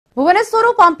Bhubaneswar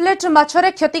pamphlet माछरे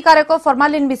क्षतिकारक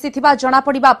formalin मिसिथिबा जणा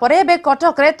पड़िबा परे एबे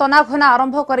कटकरे तनाघना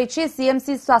आरंभ करिछि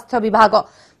सीएमसी स्वास्थ्य विभाग।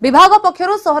 विभाग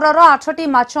पक्षरु सहरर 8टी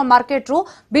माछ मार्केटरू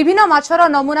विभिन्न माछर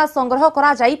नमूना संग्रह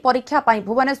करा जाई परीक्षा पई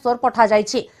भुवनेश्वर पठा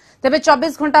जाईछि। तेबे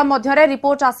 24 घंटा मध्यरे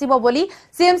रिपोर्ट आसीबो बोली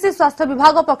सीएमसी स्वास्थ्य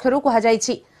विभाग पक्षरु कहा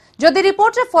जाईछि। जदि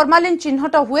रिपोर्ट रे फॉर्मालिन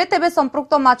चिन्हट हुए तेबे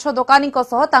संपृक्त माछ दोकानी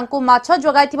सह तांकु माछ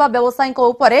जोगाइथिबा व्यवसायी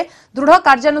उपरे दृढ़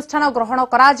कार्यानुष्ठान ग्रहण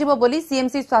कराजिबो बोली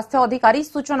सीएमसी स्वास्थ्य अधिकारी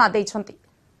सूचना दैछन्ति।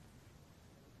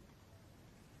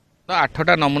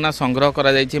 8टा नमूना संग्रह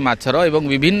करा जायछि माछर एवं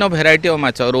विभिन्न भेराइटी ऑफ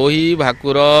माछ रोही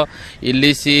भाकुर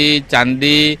इलिसी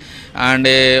चांदी एंड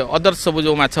अदर सब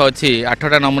जो माछ अछि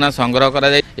 8टा नमूना संग्रह करा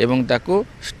जाय एवं ताकू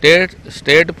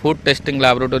स्टेट फूड टेस्टिंग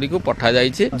लैबोरेटरी को पठा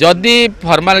जायछि। जदि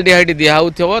फॉर्मालिडिहाइड दिया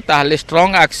होथबो ताहाले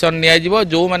स्ट्रांग एक्शन निया जिवो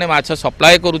जो माने माछ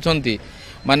सप्लाई करूछन्ती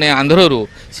माने आंध्ररू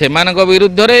सेमानक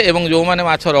विरुद्ध रे एवं जो माने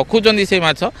माछ रखुचन्ती से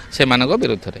माछ सेमानक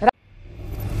विरुद्ध रे।